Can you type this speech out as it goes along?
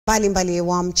Mbalimbali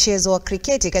wa mchezo wa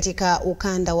kriketi katika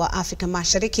ukanda wa Afrika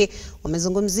Mashariki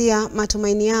wamezungumzia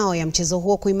matumaini yao ya mchezo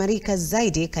huo kuimarika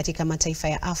zaidi katika mataifa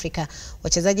ya Afrika.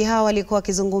 Wachezaji hao walikuwa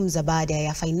wakizungumza baada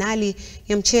ya fainali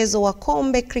ya mchezo wa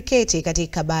kombe kriketi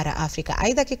katika bara Afrika.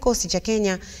 Aidha, kikosi cha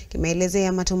Kenya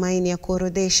kimeelezea matumaini ya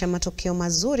kuorodhesha matokeo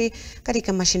mazuri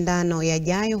katika mashindano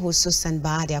yajayo, hususan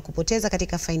baada ya kupoteza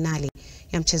katika fainali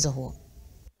ya mchezo huo.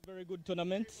 Very good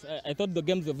tournament. I thought the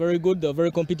games were very good. They were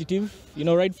very competitive.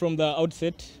 Right from the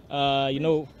outset,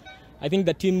 I think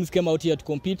the teams came out here to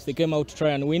compete. They came out to try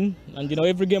and win. And,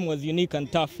 every game was unique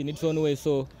and tough in its own way.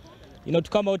 So, to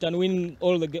come out and win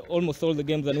almost all the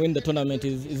games and win the tournament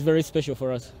is very special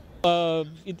for us.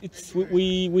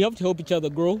 We have to help each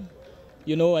other grow.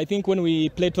 I think when we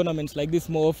play tournaments like this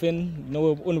more often,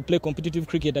 when we play competitive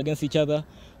cricket against each other,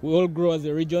 we all grow as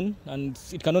a region, and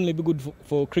it can only be good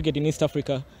for cricket in East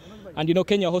Africa. And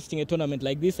Kenya hosting a tournament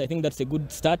like this, I think that's a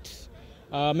good start.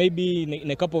 Maybe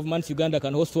in a couple of months Uganda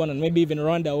can host one, and maybe even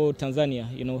Rwanda or Tanzania.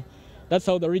 That's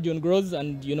how the region grows,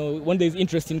 and when there's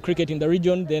interest in cricket in the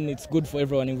region, then it's good for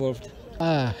everyone involved.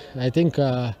 I think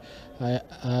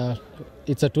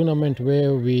it's a tournament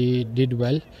where we did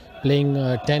well. Playing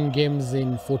 10 games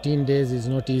in 14 days is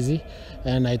not easy,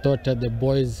 and I thought the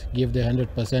boys give their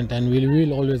 100%, and we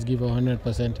will always give our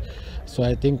 100%. So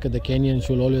I think the Kenyans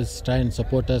should always try and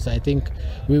support us. I think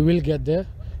we will get there.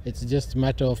 It's just a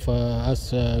matter of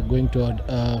us going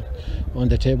to on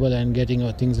the table and getting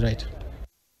our things right.